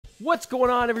What's going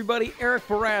on, everybody? Eric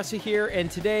Barassa here, and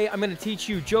today I'm going to teach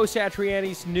you Joe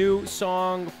Satriani's new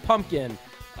song, Pumpkin.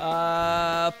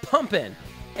 Pumpin'.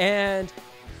 And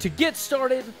to get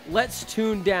started, let's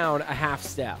tune down a half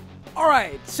step. All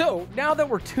right, so now that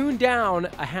we're tuned down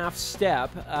a half step,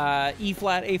 E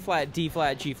flat, A flat, D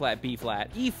flat, G flat, B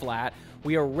flat, E flat,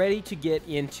 we are ready to get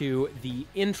into the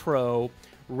intro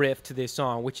riff to this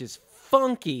song, which is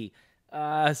funky.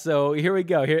 So here we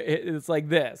go. Here it's like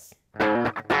this.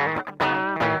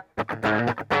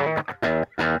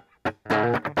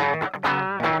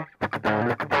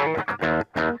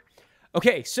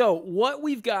 Okay, so what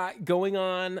we've got going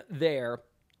on there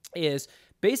is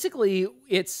basically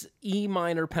it's E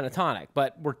minor pentatonic,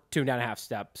 but we're tuned down a half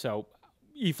step, so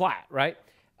E flat, right?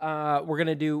 We're going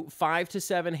to do 5 to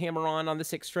 7 hammer on the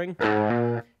 6th string,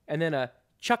 and then a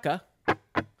chukka,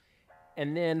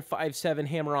 and then 5-7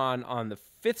 hammer on the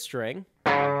 5th string,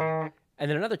 and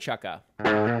then another chukka.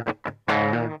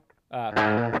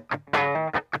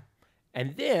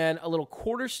 And then a little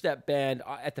quarter step bend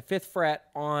at the 5th fret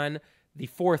on the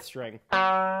 4th string.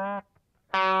 Now,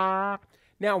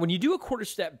 when you do a quarter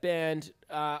step bend,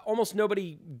 almost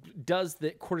nobody does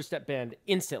the quarter step bend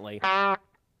instantly.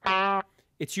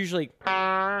 It's usually,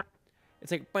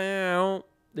 it's like, bow.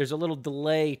 There's a little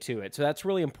delay to it. So that's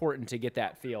really important to get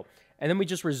that feel. And then we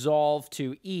just resolve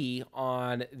to E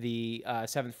on the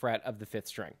 7th fret of the 5th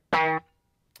string.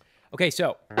 Okay,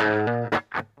 so.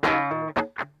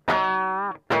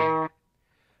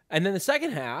 And then the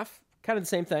second half, kind of the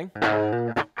same thing.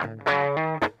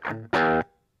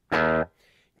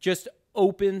 Just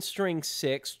open string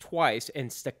 6 twice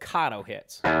and staccato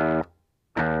hits.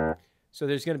 So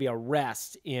there's going to be a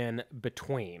rest in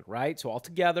between, right? So all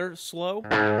together, slow.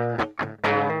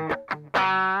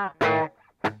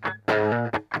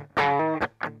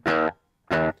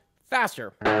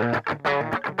 Faster.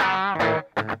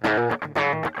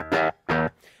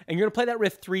 And you're going to play that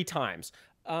riff 3 times.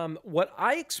 What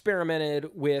I experimented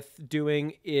with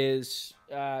doing is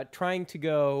trying to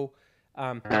go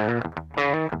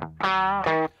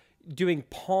doing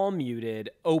palm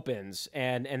muted opens,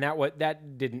 and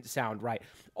that didn't sound right.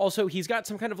 Also, he's got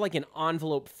some kind of like an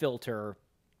envelope filter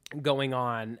going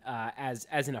on as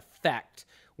an effect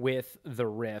with the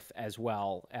riff as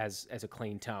well as a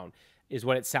clean tone, is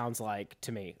what it sounds like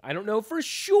to me. I don't know for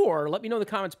sure. Let me know in the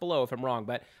comments below if I'm wrong,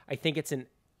 but I think it's an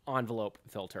envelope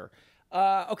filter.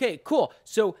 Okay, cool.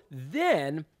 So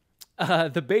then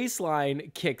the bass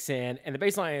line kicks in, and the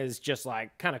bass line is just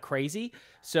like kind of crazy.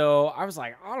 So I was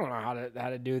like, I don't know how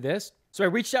to do this. So I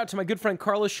reached out to my good friend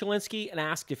Carlos Shalinsky and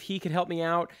asked if he could help me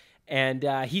out, and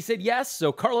he said yes.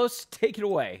 So Carlos, take it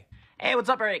away. Hey, what's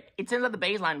up, Eric? It turns out the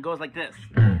bass line goes like this.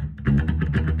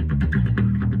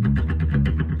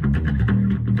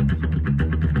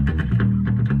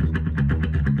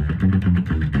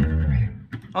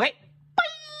 Okay.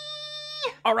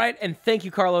 All right, and thank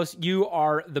you, Carlos. You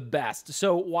are the best.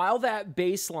 So while that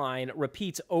bass line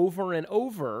repeats over and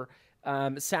over,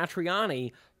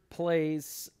 Satriani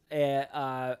plays,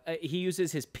 he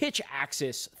uses his pitch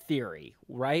axis theory,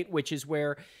 right? Which is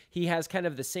where he has kind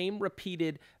of the same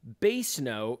repeated bass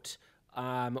note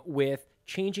with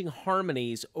changing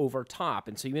harmonies over top.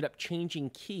 And so you end up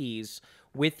changing keys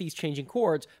with these changing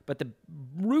chords, but the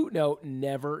root note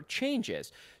never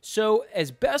changes. So as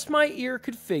best my ear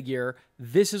could figure,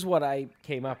 this is what I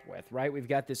came up with, right? We've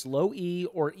got this low E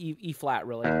or E flat,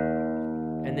 really.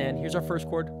 And then here's our first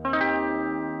chord.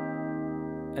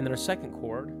 And then our second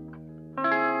chord.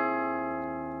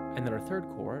 And then our third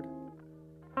chord.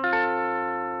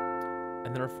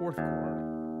 And then our fourth chord.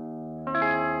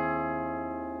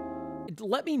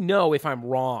 Let me know if I'm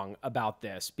wrong about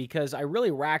this, because I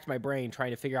really racked my brain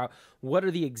trying to figure out what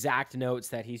are the exact notes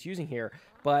that he's using here.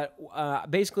 But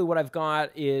basically what I've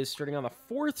got is, starting on the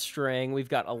 4th string, we've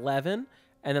got 11,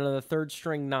 and then on the 3rd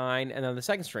string 9, and then on the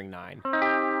 2nd string 9,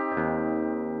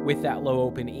 with that low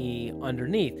open E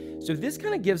underneath. So this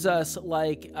kind of gives us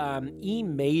like E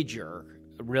major,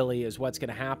 really, is what's going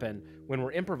to happen when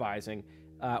we're improvising,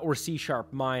 or C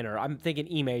sharp minor. I'm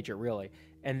thinking E major, really.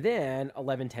 And then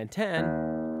 11, 10,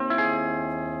 10.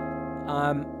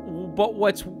 But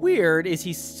what's weird is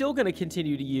he's still going to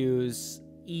continue to use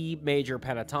E major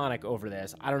pentatonic over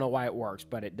this. I don't know why it works,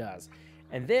 but it does.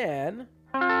 And then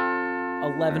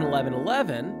 11, 11,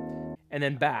 11, and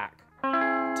then back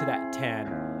to that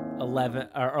 10, 11,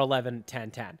 or 11,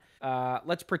 10, 10.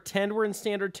 Let's pretend we're in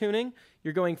standard tuning.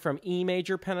 You're going from E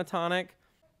major pentatonic.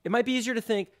 It might be easier to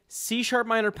think C sharp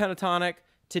minor pentatonic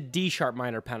to D sharp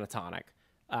minor pentatonic.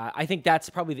 I think that's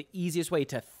probably the easiest way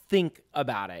to think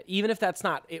about it, even if that's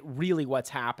not really what's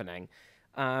happening.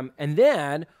 And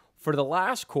then for the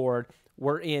last chord,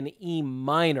 we're in E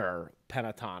minor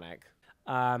pentatonic.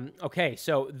 Okay,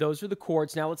 so those are the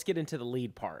chords. Now let's get into the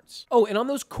lead parts. Oh, and on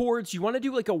those chords, you want to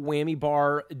do like a whammy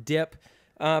bar dip.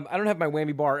 I don't have my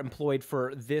whammy bar employed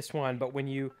for this one, but when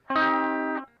you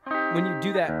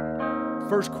do that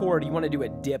first chord, you want to do a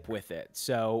dip with it.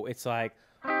 So it's like,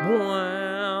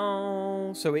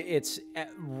 wow. So it's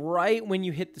right when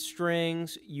you hit the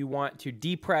strings, you want to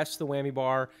depress the whammy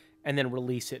bar and then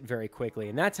release it very quickly.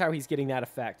 And that's how he's getting that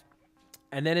effect.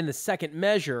 And then in the second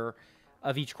measure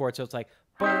of each chord, so it's like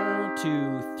 1,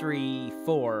 2, 3,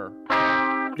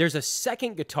 4. There's a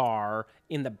second guitar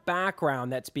in the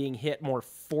background that's being hit more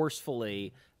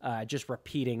forcefully, just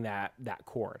repeating that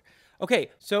chord. Okay,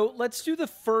 so let's do the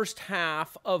first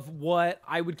half of what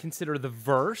I would consider the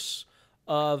verse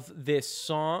of this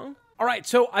song. All right,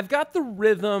 so I've got the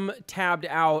rhythm tabbed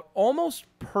out almost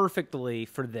perfectly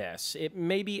for this. It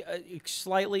may be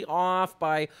slightly off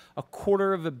by a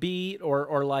quarter of a beat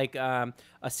or like a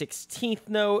 16th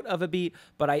note of a beat,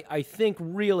 but I think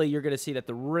really you're going to see that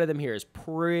the rhythm here is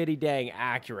pretty dang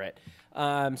accurate.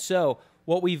 So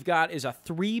what we've got is a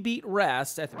 3-beat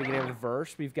rest at the beginning of the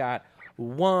verse. We've got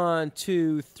 1,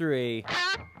 2, 3.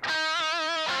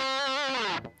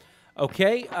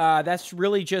 Okay, that's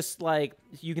really just like,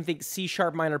 you can think C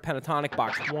sharp minor pentatonic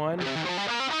box 1.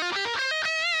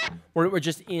 We're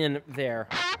just in there.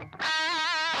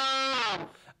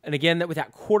 And again, with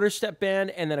that quarter step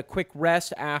bend and then a quick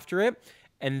rest after it.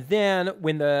 And then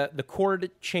when the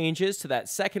chord changes to that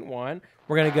second one,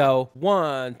 we're going to go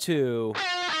 1, 2.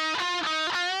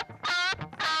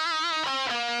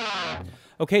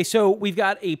 Okay, so we've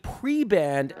got a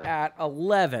pre-bend at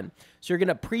 11. So you're going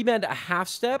to pre-bend a half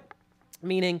step,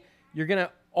 meaning you're going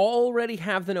to already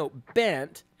have the note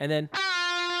bent and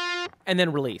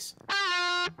then release.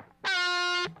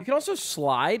 You can also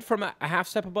slide from a half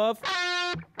step above, but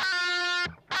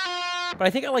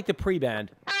I think I like the pre-bend.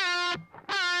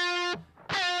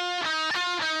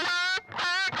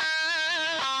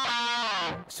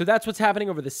 So that's what's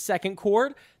happening over the second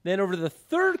chord. Then over the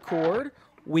third chord,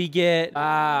 we get,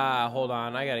 hold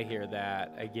on, I gotta hear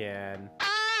that again.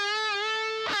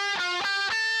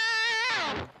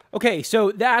 Okay,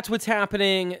 so that's what's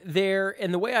happening there,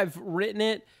 and the way I've written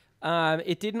it, I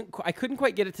couldn't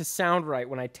quite get it to sound right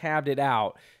when I tabbed it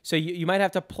out. So you might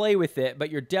have to play with it, but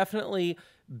you're definitely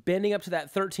bending up to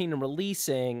that 13 and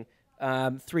releasing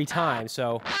 3 times.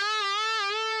 So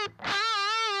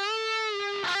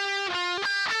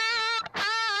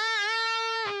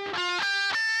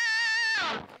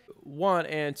 1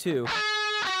 and 2.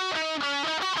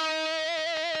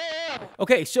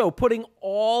 Okay, so putting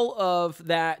all of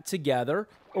that together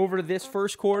over this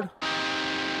first chord.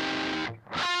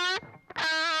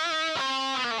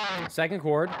 Second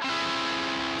chord.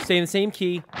 Stay in the same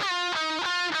key.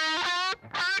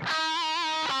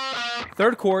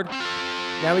 Third chord.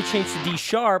 Now we change to D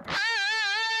sharp.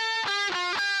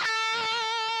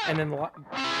 And then the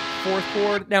fourth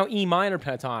chord. Now E minor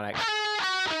pentatonic.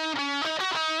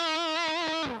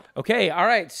 Okay, all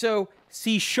right, so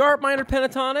C sharp minor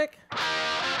pentatonic.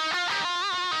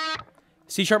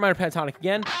 C sharp minor pentatonic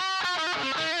again.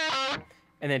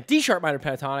 And then D sharp minor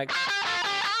pentatonic.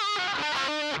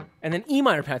 And then E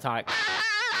minor pentatonic.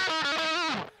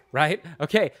 Right?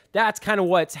 Okay, that's kind of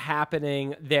what's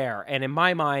happening there. And in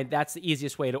my mind, that's the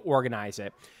easiest way to organize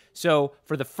it. So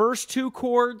for the first 2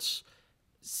 chords,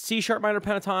 C sharp minor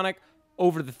pentatonic.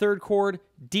 Over the third chord,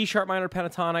 D sharp minor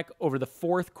pentatonic. Over the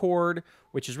fourth chord,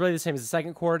 which is really the same as the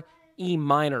second chord, E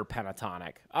minor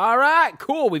pentatonic. All right,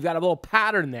 cool. We've got a little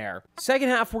pattern there. Second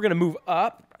half, we're going to move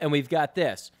up, and we've got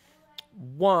this.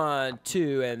 1,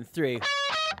 2, and 3.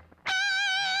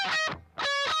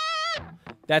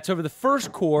 That's over the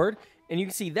first chord, and you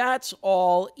can see that's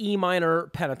all E minor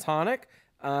pentatonic,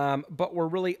 but we're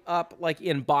really up like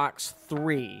in box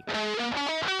 3.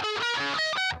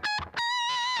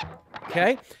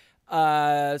 Okay,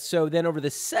 so then over the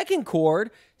second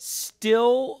chord,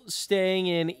 still staying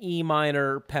in E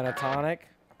minor pentatonic.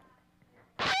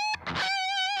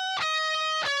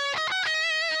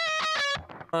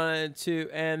 One, 2,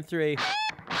 and 3.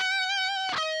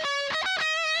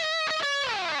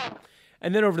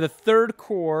 And then over the third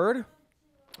chord,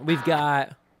 we've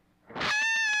got...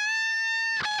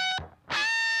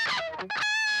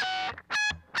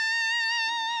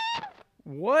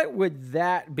 What would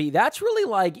that be? That's really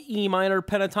like E minor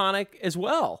pentatonic as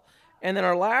well. And then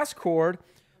our last chord,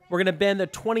 we're going to bend the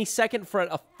 22nd fret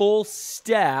a full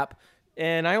step.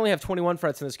 And I only have 21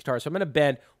 frets in this guitar, so I'm going to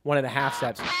bend 1.5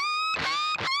 steps.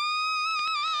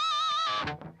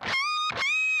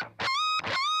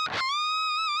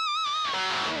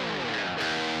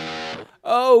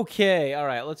 Okay, all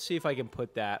right, let's see if I can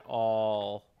put that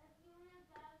all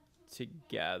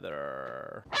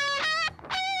together.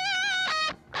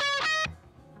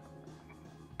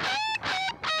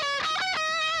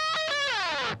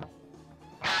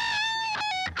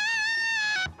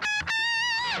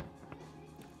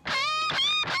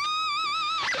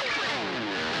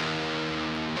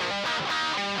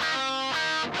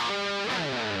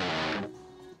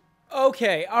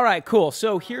 Okay, all right, cool.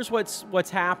 So here's what's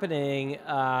happening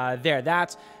there.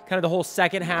 That's kind of the whole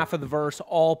second half of the verse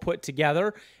all put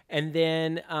together. And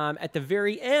then at the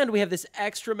very end, we have this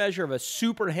extra measure of a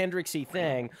super Hendrixy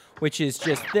thing, which is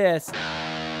just this.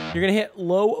 You're going to hit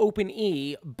low open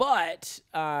E, but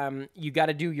you got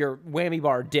to do your whammy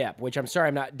bar dip, which I'm sorry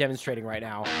I'm not demonstrating right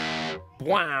now.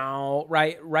 Wow,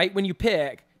 right when you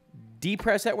pick,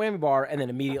 depress that whammy bar, and then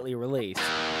immediately release.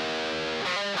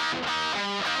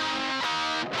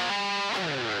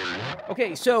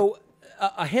 Okay, so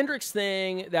a Hendrix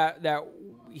thing that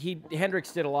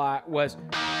Hendrix did a lot was,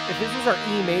 if this was our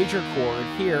E major chord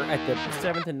here at the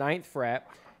 7th and 9th fret,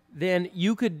 then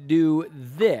you could do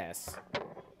this,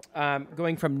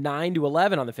 going from 9 to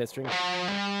 11 on the 5th string,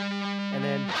 and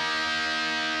then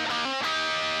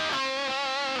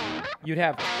you'd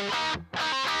have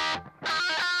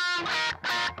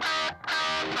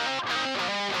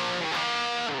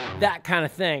that kind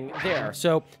of thing there.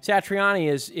 So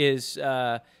Satriani is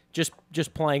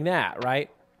just playing that,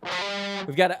 right?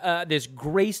 We've got this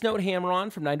grace note hammer-on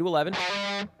from 9 to 11,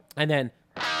 and then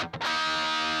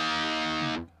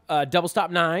double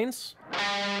stop 9s,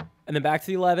 and then back to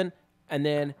the 11, and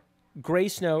then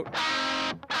grace note.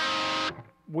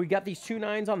 We got these 2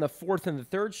 9s on the 4th and the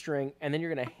 3rd string, and then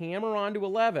you're going to hammer on to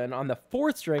 11 on the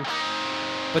 4th string.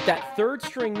 But that 3rd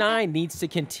string 9 needs to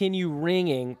continue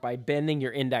ringing by bending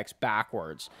your index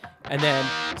backwards. And then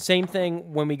same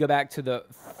thing when we go back to the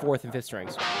 4th and 5th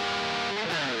strings.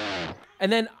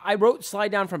 And then I wrote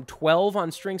slide down from 12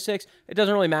 on string 6. It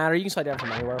doesn't really matter. You can slide down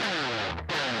from anywhere.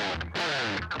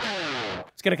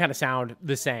 It's going to kind of sound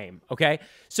the same, okay?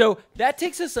 So that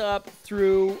takes us up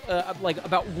through like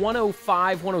about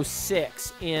 105,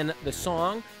 106 in the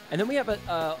song. And then we have a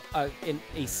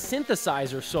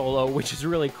synthesizer solo, which is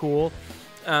really cool.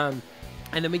 And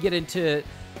then we get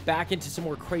back into some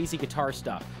more crazy guitar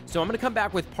stuff. So I'm going to come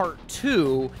back with part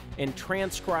 2 and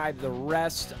transcribe the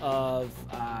rest of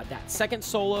that second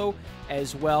solo,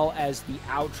 as well as the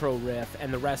outro riff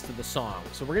and the rest of the song.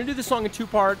 So we're going to do the song in 2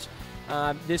 parts.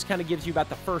 This kind of gives you about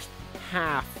the first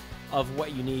half of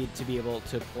what you need to be able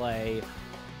to play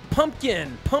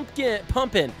Pumpin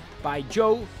by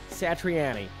Joe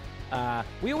Satriani.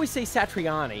 We always say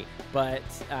Satriani, but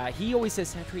he always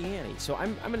says Satriani. So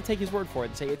I'm going to take his word for it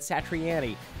and say it's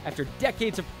Satriani. After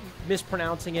decades of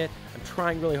mispronouncing it, I'm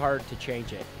trying really hard to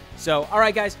change it. So, all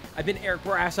right, guys, I've been Eric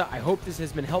Barassa. I hope this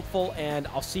has been helpful, and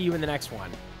I'll see you in the next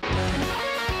one.